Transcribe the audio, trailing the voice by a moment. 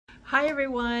Hi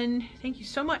everyone, thank you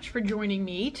so much for joining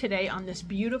me today on this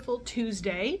beautiful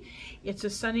Tuesday. It's a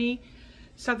sunny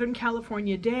Southern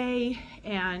California day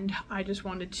and I just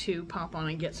wanted to pop on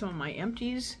and get some of my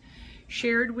empties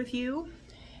shared with you.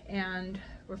 And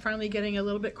we're finally getting a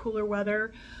little bit cooler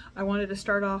weather. I wanted to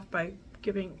start off by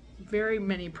giving very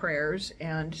many prayers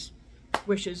and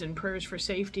wishes and prayers for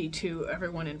safety to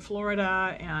everyone in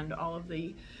Florida and all of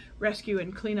the rescue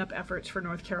and cleanup efforts for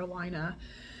North Carolina.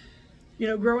 You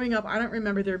know, growing up, I don't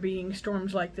remember there being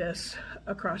storms like this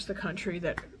across the country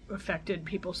that affected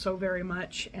people so very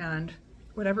much, and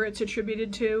whatever it's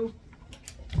attributed to,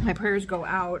 my prayers go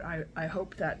out. I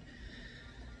hope that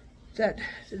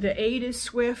the aid is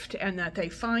swift and that they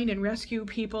find and rescue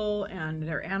people and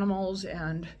their animals,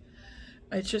 and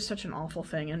it's just such an awful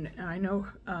thing. And I know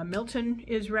Milton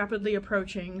is rapidly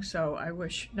approaching, so I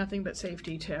wish nothing but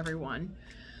safety to everyone.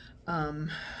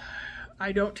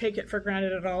 I don't take it for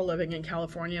granted at all living in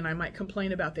California, and I might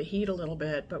complain about the heat a little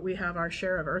bit, but we have our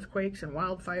share of earthquakes and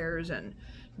wildfires, and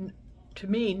to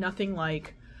me, nothing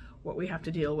like what we have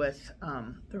to deal with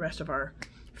the rest of our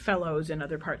fellows in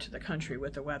other parts of the country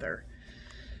with the weather.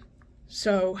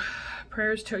 So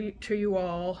prayers to you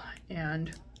all,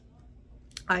 and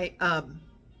I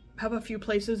have a few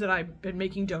places that I've been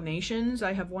making donations.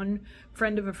 I have one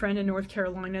friend of a friend in North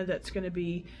Carolina that's going to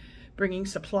be bringing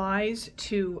supplies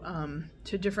to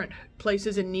different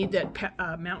places in need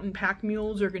that mountain pack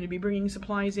mules are going to be bringing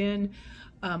supplies in.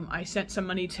 I sent some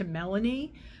money to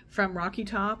Melanie from Rocky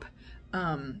Top.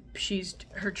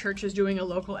 Her church is doing a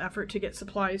local effort to get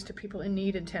supplies to people in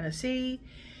need in Tennessee.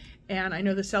 And I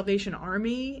know the Salvation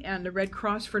Army and the Red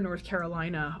Cross for North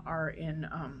Carolina are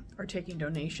taking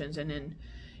donations and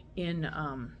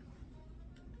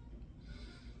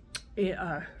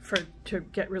to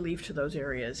get relief to those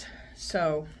areas.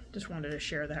 So just wanted to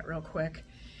share that real quick.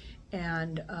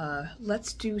 And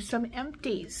let's do some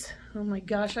empties. Oh my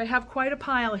gosh, I have quite a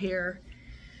pile here.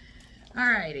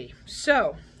 Alrighty,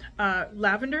 so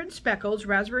lavender and speckles,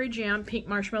 raspberry jam, pink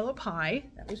marshmallow pie.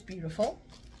 That was beautiful.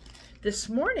 This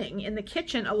morning in the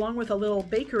kitchen, along with a little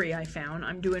bakery I found,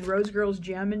 I'm doing Rose Girls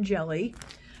jam and jelly.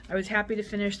 I was happy to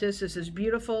finish this. This is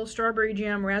beautiful. Strawberry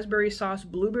jam, raspberry sauce,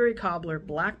 blueberry cobbler,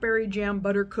 blackberry jam,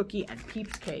 butter cookie, and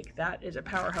peeps cake. That is a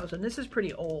powerhouse, and this is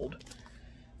pretty old.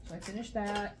 So I finished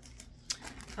that.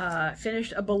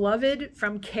 Finished a beloved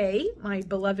from Kay, my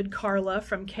beloved Carla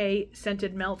from Kay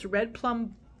Scented Melts, red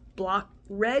plum baklava,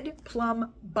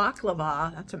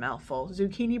 that's a mouthful,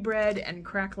 zucchini bread, and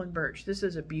cracklin' birch. This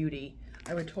is a beauty.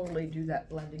 I would totally do that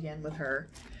blend again with her.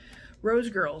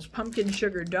 Rose Girls pumpkin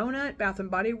sugar donut, Bath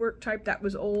and Body Works type. That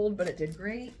was old, but it did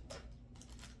great.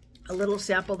 A little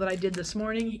sample that I did this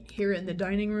morning here in the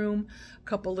dining room. A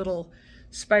couple little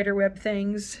spiderweb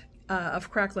things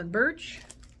of cracklin' birch.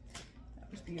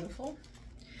 That was beautiful.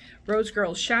 Rose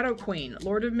Girls Shadow Queen,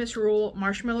 Lord of Misrule,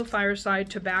 marshmallow fireside,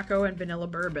 tobacco, and vanilla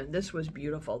bourbon. This was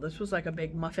beautiful. This was like a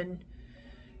big muffin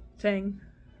thing.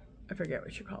 I forget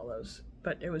what you call those,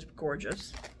 but it was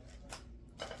gorgeous.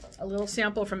 A little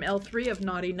sample from L3 of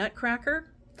Naughty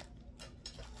Nutcracker.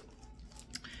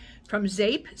 From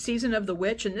Zape, Season of the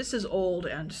Witch, and this is old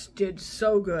and did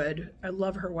so good. I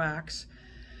love her wax.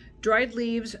 Dried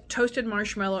leaves, toasted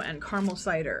marshmallow, and caramel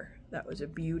cider. That was a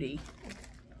beauty.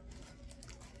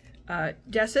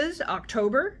 Dessa's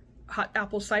October, hot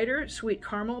apple cider, sweet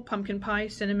caramel, pumpkin pie,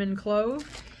 cinnamon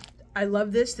clove. I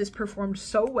love this. This performed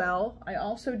so well. I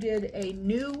also did a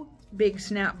new big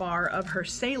snap bar of her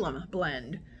Salem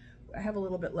blend. I have a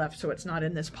little bit left, so it's not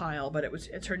in this pile, but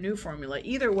it's her new formula.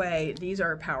 Either way, these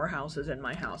are powerhouses in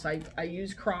my house. I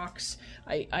use Crocs.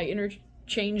 I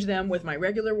interchange them with my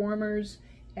regular warmers,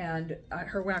 and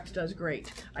her wax does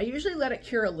great. I usually let it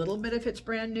cure a little bit if it's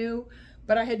brand new,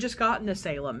 but I had just gotten the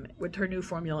Salem with her new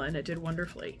formula, and it did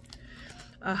wonderfully.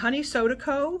 Honey Soda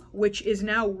Co., which is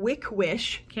now Wick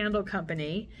Wish Candle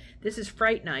Company. This is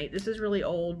Fright Night. This is really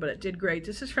old, but it did great.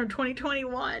 This is from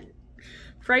 2021.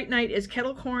 Fright Night is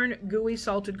kettle corn, gooey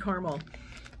salted caramel.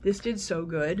 This did so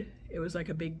good. It was like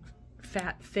a big,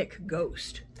 fat, thick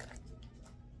ghost.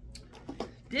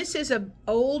 This is an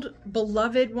old,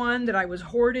 beloved one that I was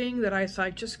hoarding that I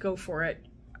thought, just go for it.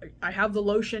 I have the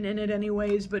lotion in it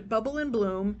anyways, but Bubble and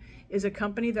Bloom is a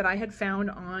company that I had found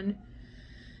on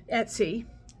Etsy,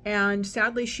 and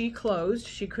sadly she closed.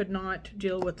 She could not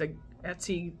deal with the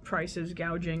Etsy prices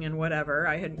gouging and whatever.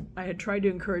 I had tried to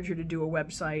encourage her to do a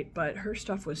website, but her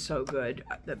stuff was so good.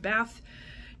 The bath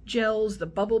gels, the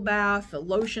bubble bath, the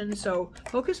lotion. So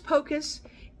Hocus Pocus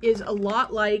is a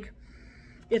lot like,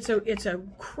 it's a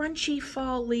crunchy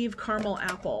fall leaf caramel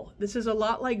apple. This is a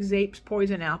lot like Zape's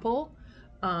Poison Apple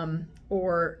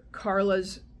or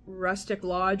Carla's Rustic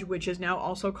Lodge, which is now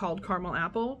also called Caramel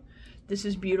Apple. This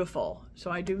is beautiful.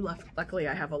 So I do, luckily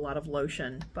I have a lot of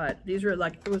lotion, but these are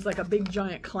like, it was like a big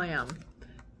giant clam.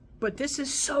 But this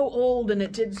is so old and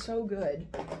it did so good.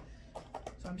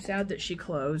 So I'm sad that she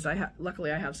closed.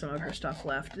 Luckily I have some of her stuff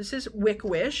left. This is Wick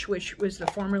Wish, which was the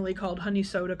formerly called Honey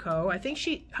Soda Co. I think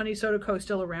Honey Soda Co. is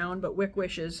still around, but Wick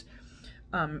Wish is,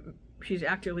 she's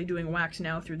actively doing wax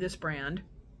now through this brand.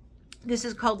 This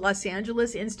is called Los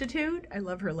Angeles Institute. I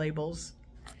love her labels.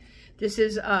 This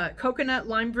is coconut,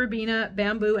 lime verbena,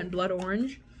 bamboo, and blood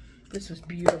orange. This was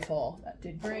beautiful. That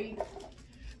did great.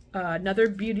 Another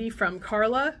beauty from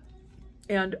Carla.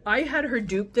 And I had her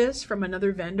dupe this from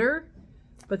another vendor,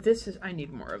 but this is, I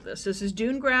need more of this. This is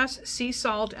dune grass, sea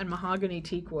salt, and mahogany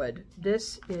teakwood.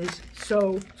 This is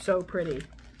so, so pretty.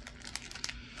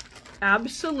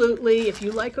 Absolutely, if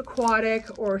you like aquatic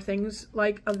or things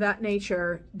like of that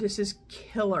nature, this is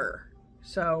killer.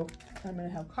 So I'm gonna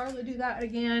have Carla do that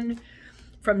again.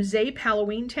 From Zape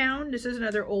Halloween Town, this is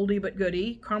another oldie but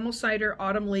goodie. Caramel cider,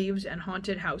 autumn leaves, and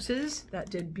haunted houses. That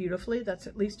did beautifully. That's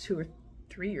at least 2 or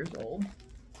 3 years old.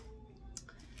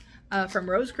 From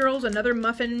Rose Girls, another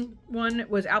muffin one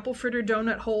was apple fritter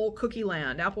donut hole cookie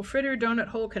land. Apple fritter, donut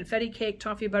hole, confetti cake,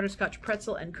 toffee butterscotch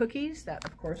pretzel, and cookies. That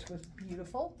of course was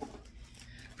beautiful.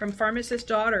 From Pharmacist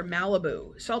Daughter,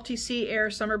 Malibu, salty sea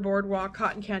air, summer boardwalk,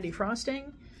 cotton candy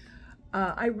frosting.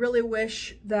 I really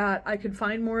wish that I could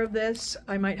find more of this.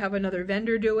 I might have another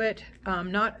vendor do it.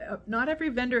 Not every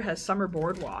vendor has summer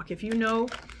boardwalk. If you know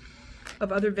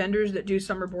of other vendors that do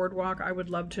summer boardwalk, I would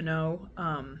love to know.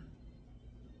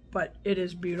 But it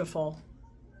is beautiful.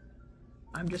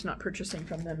 I'm just not purchasing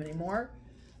from them anymore.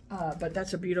 But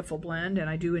that's a beautiful blend, and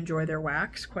I do enjoy their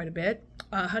wax quite a bit.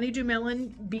 Honeydew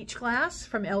Melon Beach Glass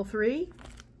from L3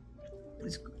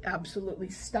 is absolutely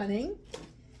stunning.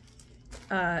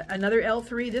 Another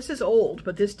L3, this is old,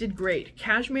 but this did great.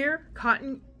 Cashmere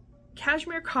Cotton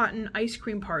Ice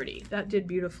Cream Party. That did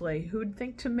beautifully. Who'd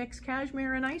think to mix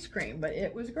cashmere and ice cream, but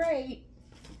it was great.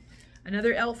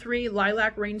 Another L3,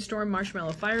 Lilac Rainstorm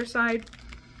Marshmallow Fireside.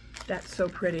 That's so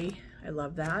pretty. I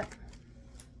love that.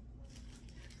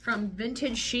 From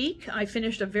Vintage Chic, I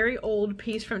finished a very old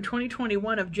piece from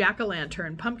 2021 of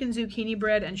Jack-o'-lantern, pumpkin zucchini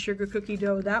bread, and sugar cookie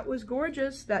dough. That was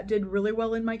gorgeous. That did really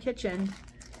well in my kitchen.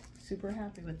 Super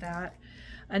happy with that.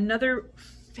 Another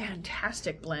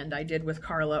fantastic blend I did with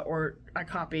Carla, or I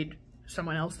copied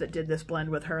someone else that did this blend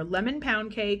with her. Lemon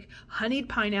pound cake, honeyed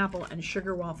pineapple, and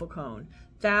sugar waffle cone.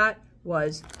 That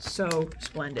was so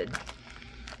splendid.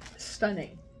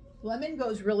 Stunning. Lemon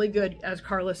goes really good, as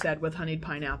Carla said, with honeyed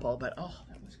pineapple, but oh,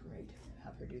 that was great.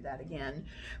 Have her do that again.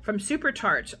 From Super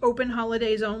Tarts, open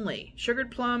holidays only.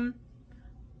 Sugared plums,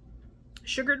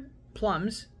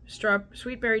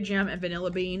 sweet berry jam, and vanilla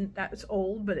bean. That's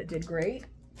old, but it did great.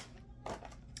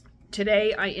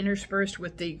 Today I interspersed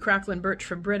with the Cracklin' Birch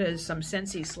from Britta's some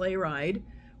Scentsy Sleigh Ride,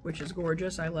 which is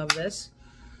gorgeous. I love this.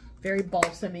 Very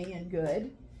balsamy and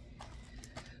good.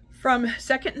 From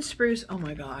Second and Spruce, oh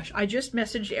my gosh, I just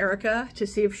messaged Erica to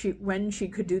see if when she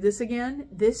could do this again.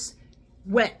 This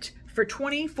went for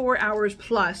 24 hours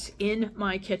plus in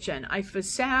my kitchen. I was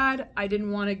sad. I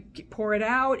didn't want to pour it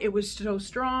out. It was so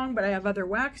strong, but I have other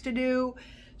wax to do.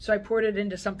 So I poured it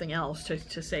into something else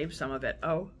to save some of it.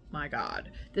 Oh my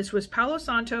God. This was Palo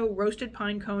Santo Roasted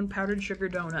Pine Cone Powdered Sugar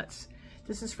Donuts.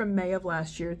 This is from May of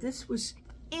last year. This was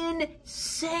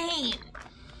insane.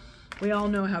 We all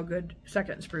know how good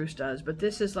Second and Spruce does, but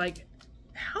this is like,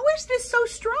 how is this so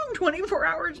strong 24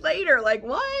 hours later? Like,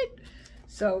 what?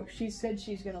 So she said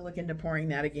she's going to look into pouring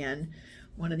that again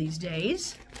one of these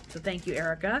days. So thank you,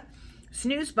 Erica.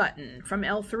 Snooze Button from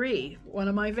L3. One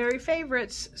of my very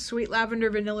favorites. Sweet Lavender,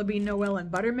 Vanilla Bean, Noel,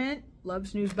 and Buttermint. Love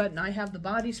Snooze Button. I have the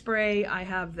body spray. I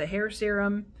have the hair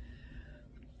serum.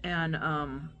 And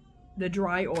the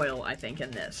dry oil, I think,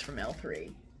 in this from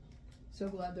L3. So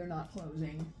glad they're not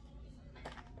closing.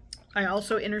 I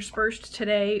also interspersed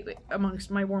today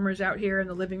amongst my warmers out here in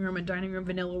the living room and dining room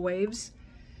Vanilla Waves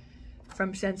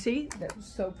from Scentsy. That was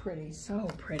so pretty, so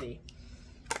pretty.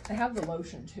 I have the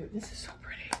lotion too. This is so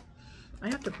pretty. I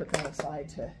have to put that aside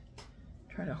to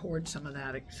try to hoard some of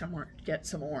that somewhere, get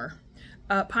some more.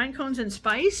 Pine Cones and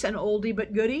Spice, an oldie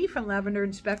but goodie from Lavender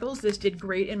and Speckles. This did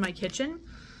great in my kitchen,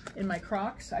 in my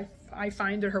crocks. I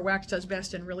find that her wax does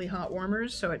best in really hot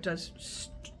warmers, so it does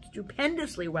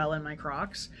stupendously well in my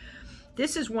crocks.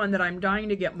 This is one that I'm dying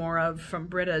to get more of from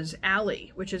Britta's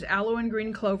Alley, which is aloe and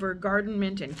green clover, garden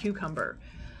mint, and cucumber.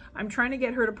 I'm trying to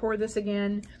get her to pour this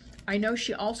again. I know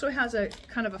she also has a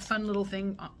kind of a fun little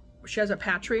thing. She has a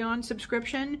Patreon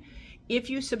subscription. If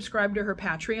you subscribe to her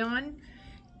Patreon,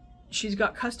 she's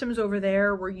got customs over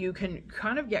there where you can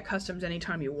kind of get customs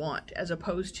anytime you want, as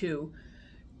opposed to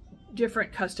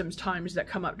different customs times that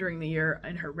come up during the year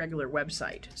in her regular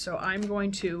website. So I'm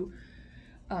going to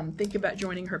think about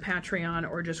joining her Patreon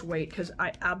or just wait, because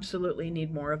I absolutely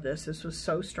need more of this. This was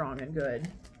so strong and good.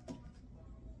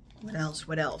 What else?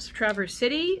 What else? Traverse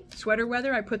City sweater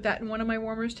weather. I put that in one of my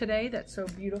warmers today. That's so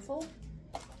beautiful.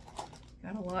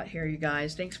 Got a lot here, you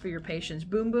guys. Thanks for your patience.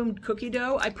 Boom Boom cookie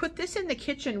dough. I put this in the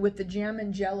kitchen with the jam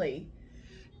and jelly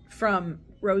from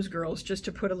Rose Girls, just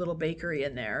to put a little bakery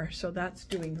in there. So that's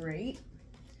doing great.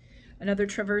 Another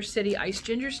Traverse City iced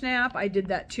ginger snap. I did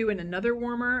that too in another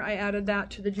warmer. I added that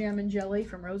to the jam and jelly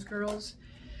from Rose Girls.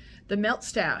 The Melt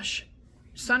Stash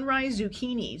Sunrise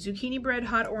Zucchini. Zucchini bread,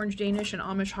 hot orange Danish, and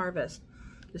Amish harvest.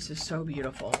 This is so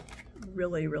beautiful.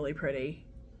 Really, really pretty.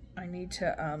 I need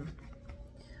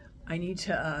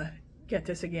to get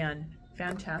this again.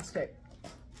 Fantastic.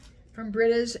 From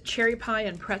Britta's cherry pie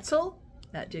and pretzel.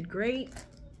 That did great.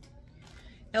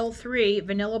 L3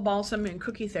 vanilla balsam and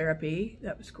cookie therapy.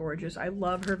 That was gorgeous. I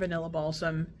love her vanilla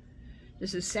balsam.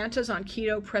 This is Santa's on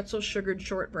keto pretzel sugared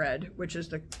shortbread, which is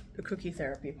the cookie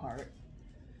therapy part.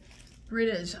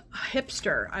 Britta's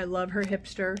hipster. I love her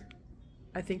hipster.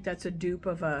 I think that's a dupe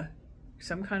of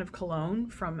some kind of cologne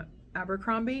from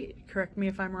Abercrombie. Correct me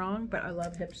if I'm wrong, but I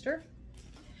love hipster.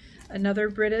 Another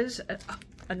Britta's,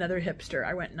 another hipster.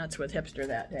 I went nuts with hipster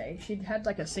that day. She had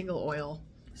like a single oil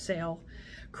sale.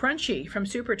 Crunchy from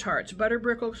Super Tarts. Butter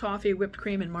brickle, toffee, whipped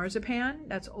cream, and marzipan.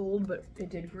 That's old, but it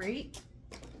did great.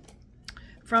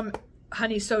 From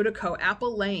Honey Soda Co.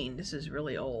 Apple Lane. This is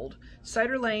really old.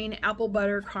 Cider Lane, apple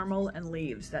butter, caramel, and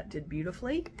leaves. That did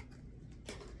beautifully.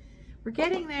 We're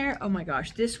getting there. Oh my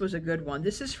gosh, this was a good one.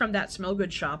 This is from that Smell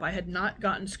Good shop. I had not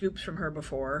gotten scoops from her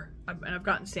before, and I've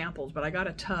gotten samples, but I got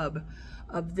a tub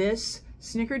of this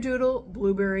Snickerdoodle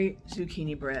Blueberry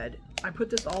Zucchini Bread. I put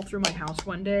this all through my house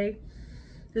one day.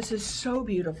 This is so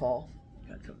beautiful.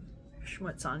 Got some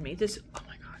schmutz on me. This, oh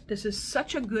my God, this is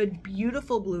such a good,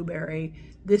 beautiful blueberry.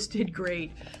 This did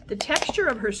great. The texture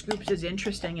of her scoops is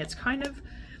interesting. It's kind of,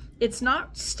 it's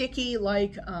not sticky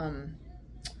like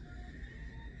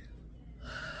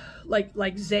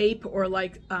Zape or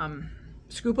like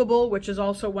Scoopable, which is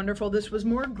also wonderful. This was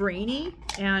more grainy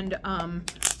and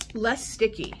less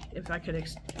sticky, if I could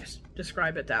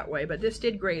describe it that way. But this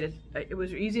did great. It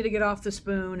was easy to get off the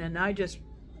spoon, and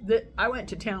I went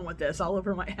to town with this all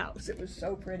over my house. It was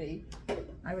so pretty.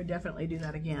 I would definitely do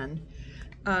that again.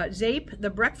 Zape, the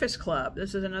Breakfast Club.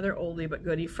 This is another oldie but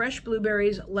goodie. Fresh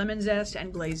blueberries, lemon zest,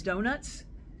 and glazed donuts.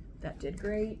 That did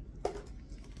great.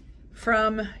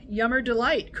 From Yummer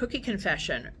Delight, Cookie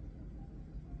Confession.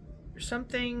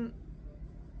 Something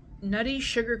nutty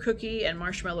sugar cookie and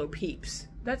marshmallow peeps.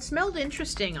 That smelled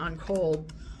interesting on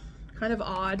cold. Kind of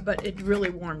odd, but it really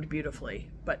warmed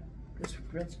beautifully. But this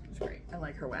was great. I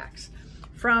like her wax.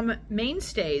 From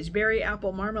Mainstays, Berry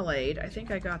Apple Marmalade. I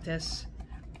think I got this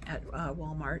at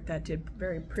Walmart. That did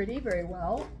very pretty, very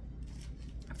well.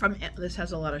 This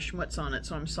has a lot of schmutz on it,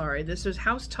 so I'm sorry. This is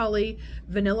House Tully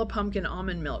Vanilla Pumpkin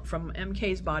Almond Milk from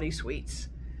MK's Body Sweets.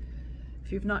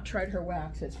 If you've not tried her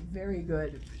wax, it's very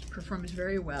good. It performs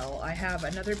very well. I have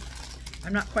another,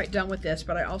 I'm not quite done with this,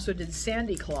 but I also did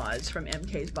Sandy Claus from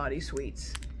MK's Body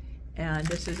Sweets. And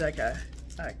this is like a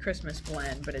Christmas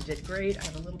blend, but it did great. I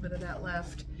have a little bit of that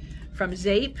left. From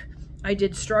Zape, I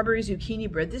did Strawberry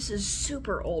Zucchini Bread. This is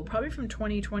super old, probably from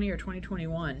 2020 or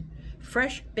 2021.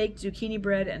 Fresh baked zucchini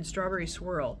bread and strawberry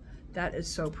swirl. That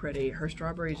is so pretty. Her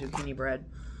strawberry zucchini bread,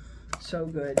 so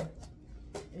good.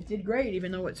 It did great,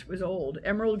 even though it was old.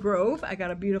 Emerald Grove, I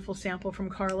got a beautiful sample from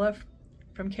Carla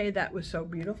from Kay. That was so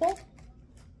beautiful.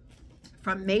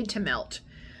 From Made to Melt,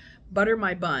 Butter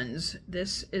My Buns.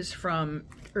 This is from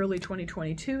early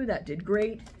 2022. That did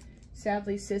great.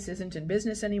 Sadly, Sis isn't in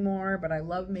business anymore, but I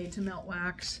love Made to Melt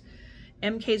wax.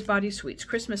 MK's Body Sweets,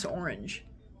 Christmas Orange.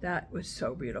 That was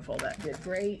so beautiful. That did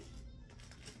great.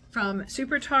 From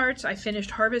Super Tarts, I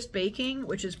finished Harvest Baking,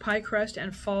 which is pie crust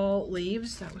and fall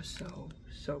leaves. That was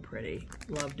so pretty.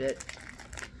 Loved it.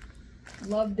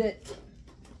 Loved it.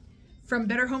 From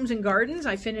Better Homes and Gardens,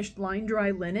 I finished Line Dry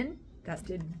Linen. That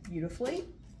did beautifully.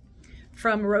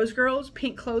 From Rose Girls,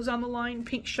 Pink Clothes on the Line,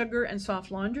 Pink Sugar, and Soft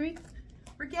Laundry.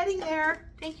 We're getting there.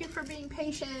 Thank you for being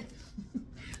patient.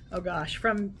 Oh gosh,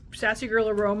 from Sassy Girl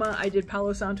Aroma, I did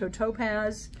Palo Santo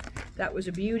Topaz. That was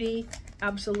a beauty,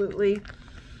 absolutely.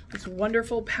 It's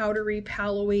wonderful, powdery,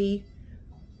 palo-y,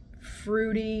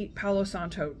 fruity Palo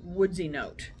Santo woodsy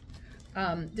note.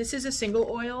 This is a single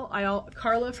oil.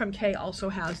 Carla from Kay also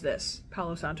has this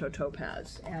Palo Santo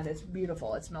Topaz, and it's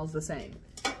beautiful. It smells the same.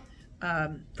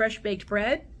 Fresh baked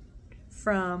bread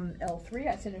From L3,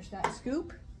 I finished that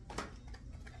scoop.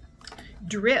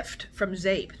 Drift from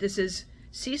Zape. This is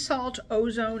sea salt,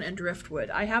 ozone, and driftwood.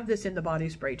 I have this in the body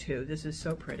spray too. This is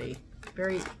so pretty.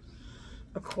 Very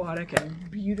aquatic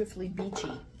and beautifully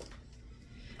beachy.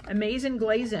 Amazing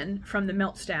Glazin' from the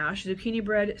Melt Stash. Zucchini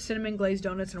bread, cinnamon glazed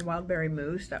donuts, and wild berry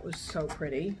mousse. That was so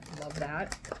pretty. Love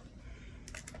that.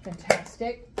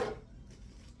 Fantastic.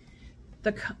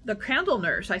 The Candle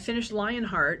Nurse. I finished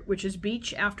Lionheart, which is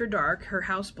Beach After Dark, her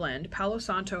house blend, Palo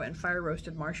Santo, and fire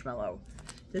roasted marshmallow.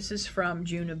 This is from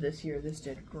June of this year. This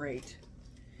did great.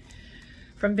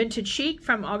 From Vintage Chic,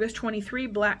 from August 23,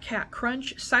 Black Cat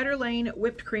Crunch, Cider Lane,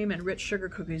 whipped cream, and rich sugar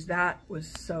cookies. That was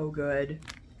so good.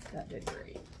 That did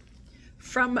great.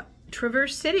 From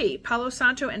Traverse City, Palo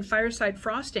Santo and Fireside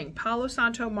Frosting, Palo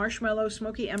Santo, marshmallow,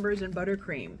 smoky embers, and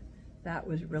buttercream. That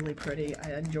was really pretty.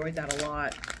 I enjoyed that a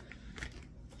lot.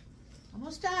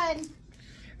 Almost done.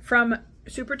 From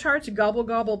Super Tarts, Gobble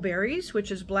Gobble Berries,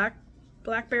 which is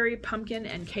blackberry, pumpkin,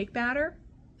 and cake batter.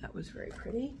 That was very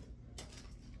pretty.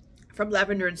 From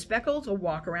Lavender and Speckles, a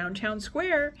walk around town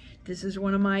square. This is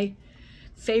one of my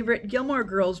favorite Gilmore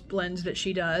Girls blends that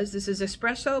she does. This is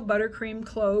espresso, buttercream,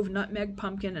 clove, nutmeg,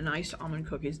 pumpkin, and iced almond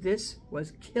cookies. This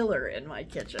was killer in my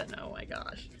kitchen. Oh my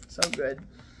gosh, so good.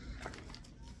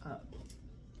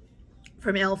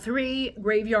 From L3,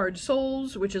 Graveyard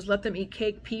Souls, which is Let Them Eat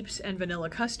Cake, Peeps, and Vanilla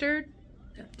Custard.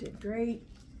 That did great.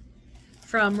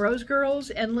 From Rose Girls,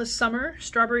 Endless Summer,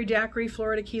 Strawberry Daiquiri,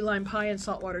 Florida Key Lime Pie, and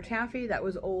Saltwater Taffy. That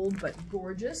was old but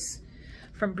gorgeous.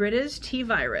 From Brita's,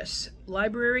 T-Virus,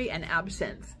 Library, and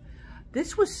Absinthe.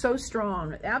 This was so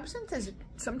strong. Absinthe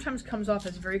sometimes comes off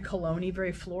as very cologne-y,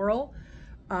 very floral.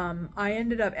 I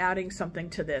ended up adding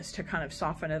something to this to kind of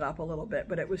soften it up a little bit,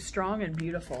 but it was strong and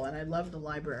beautiful, and I love the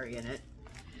library in it.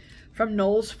 From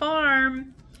Knoll's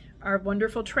Farm, our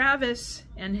wonderful Travis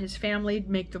and his family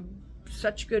make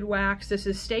such good wax. This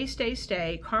is Stay, Stay,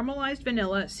 Stay, caramelized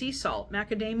vanilla, sea salt,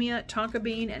 macadamia, tonka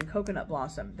bean, and coconut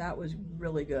blossom. That was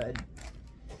really good.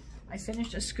 I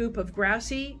finished a scoop of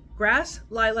grass,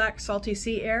 lilac, salty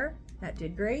sea air. That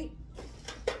did great.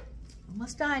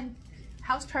 Almost done.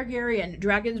 House Targaryen,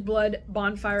 Dragon's Blood,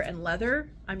 Bonfire, and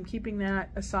Leather. I'm keeping that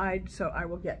aside, so I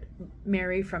will get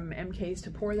Mary from MK's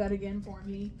to pour that again for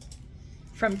me.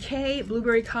 From Kay,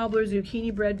 Blueberry Cobbler,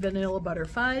 Zucchini Bread, Vanilla Butter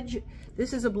Fudge.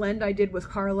 This is a blend I did with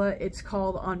Carla. It's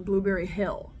called On Blueberry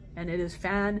Hill, and it is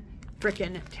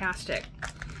fan-frickin-tastic.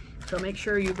 So make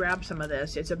sure you grab some of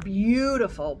this. It's a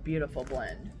beautiful, beautiful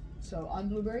blend. So On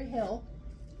Blueberry Hill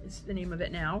is the name of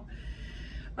it now.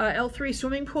 L3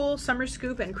 Swimming Pool, Summer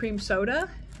Scoop, and Cream Soda.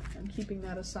 I'm keeping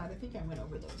that aside. I think I went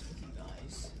over those with you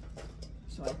guys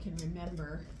so I can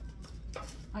remember.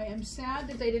 I am sad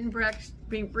that they didn't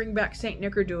bring back St.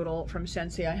 Nickerdoodle from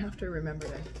Scentsy. I have to remember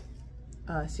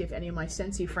to see if any of my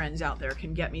Scentsy friends out there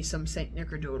can get me some St.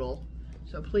 Nickerdoodle.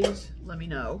 So please let me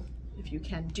know if you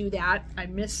can do that. I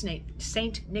miss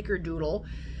St. Nickerdoodle.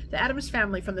 The Addams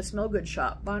Family from the Smell Good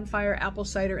Shop. Bonfire, apple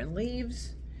cider, and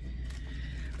leaves.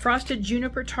 Frosted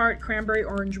Juniper Tart Cranberry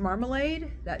Orange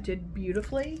Marmalade. That did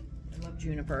beautifully. I love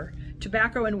juniper.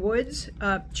 Tobacco and Woods.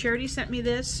 Charity sent me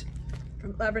this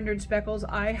from Lavender and Speckles.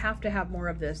 I have to have more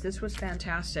of this. This was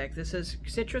fantastic. This is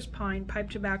citrus, pine, pipe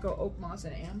tobacco, oak moss,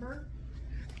 and amber.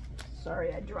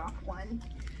 Sorry, I dropped one.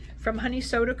 From Honey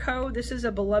Soda Co. This is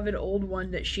a beloved old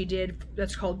one that she did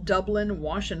that's called Dublin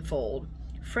Wash and Fold.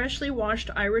 Freshly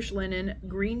washed Irish linen,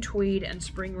 green tweed, and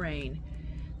spring rain.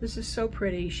 This is so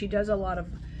pretty. She does a lot of,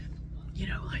 you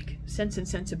know, like Sense and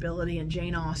Sensibility and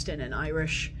Jane Austen and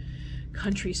Irish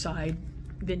countryside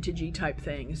vintagey type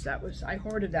things. I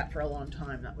hoarded that for a long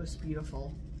time. That was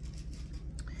beautiful.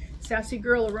 Sassy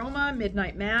Girl Aroma,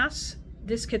 Midnight Mass.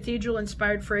 This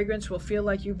cathedral-inspired fragrance will feel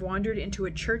like you've wandered into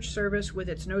a church service with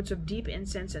its notes of deep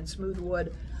incense and smooth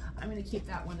wood. I'm going to keep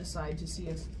that one aside to see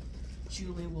if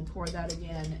Julie will pour that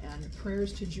again. And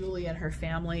prayers to Julie and her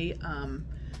family.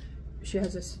 She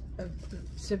has a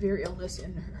severe illness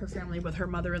in her family with her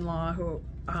mother-in-law, who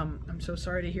I'm so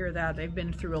sorry to hear that. They've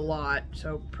been through a lot.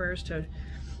 So prayers to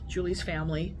Julie's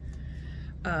family.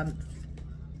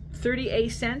 30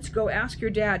 cents. Go Ask Your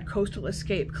Dad, Coastal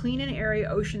Escape. Clean and airy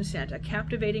ocean scent. A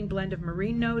captivating blend of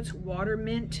marine notes, water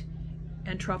mint,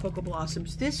 and tropical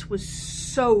blossoms. This was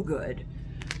so good.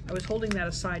 I was holding that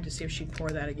aside to see if she'd pour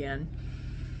that again.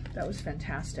 That was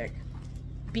fantastic.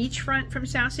 Beachfront from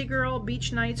Sassy Girl.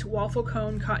 Beach Nights, Waffle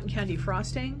Cone, Cotton Candy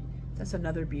Frosting. That's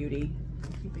another beauty.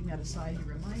 I'm keeping that aside to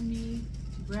remind me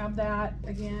to grab that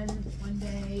again one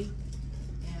day.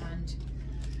 And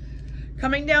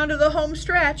Coming down to the home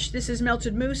stretch, this is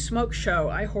Melted Moose Smoke Show.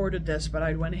 I hoarded this, but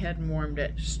I went ahead and warmed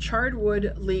it. Just charred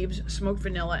wood, leaves, smoked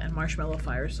vanilla, and marshmallow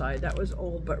fireside. That was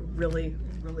old, but really,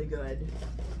 really good.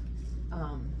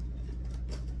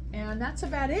 And that's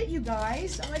about it, you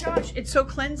guys. Oh my gosh, it's so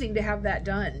cleansing to have that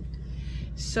done.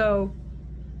 So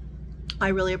I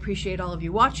really appreciate all of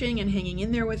you watching and hanging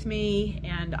in there with me.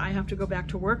 And I have to go back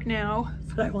to work now,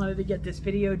 but I wanted to get this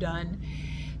video done.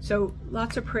 So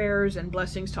lots of prayers and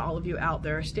blessings to all of you out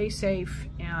there. Stay safe,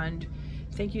 and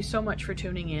thank you so much for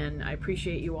tuning in. I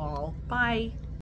appreciate you all. Bye.